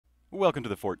Welcome to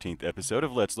the 14th episode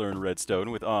of Let's Learn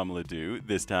Redstone with OmLedu.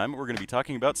 This time we're going to be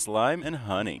talking about slime and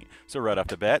honey. So right off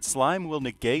the bat, slime will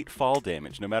negate fall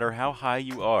damage no matter how high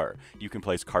you are. You can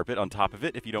place carpet on top of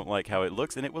it if you don't like how it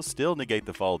looks and it will still negate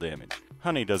the fall damage.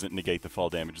 Honey doesn't negate the fall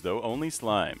damage though, only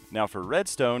slime. Now for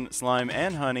redstone, slime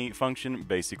and honey function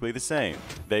basically the same.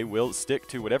 They will stick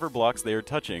to whatever blocks they are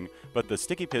touching, but the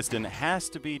sticky piston has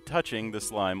to be touching the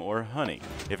slime or honey.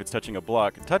 If it's touching a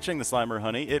block touching the slime or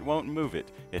honey, it won't move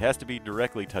it. It has to be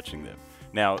directly touching them.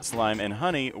 Now, slime and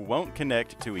honey won't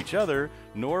connect to each other,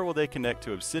 nor will they connect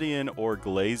to obsidian or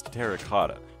glazed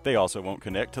terracotta. They also won't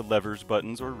connect to levers,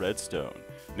 buttons, or redstone.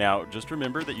 Now, just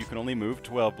remember that you can only move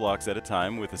 12 blocks at a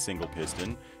time with a single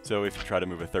piston, so if you try to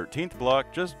move a 13th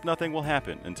block, just nothing will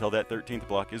happen until that 13th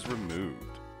block is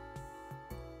removed.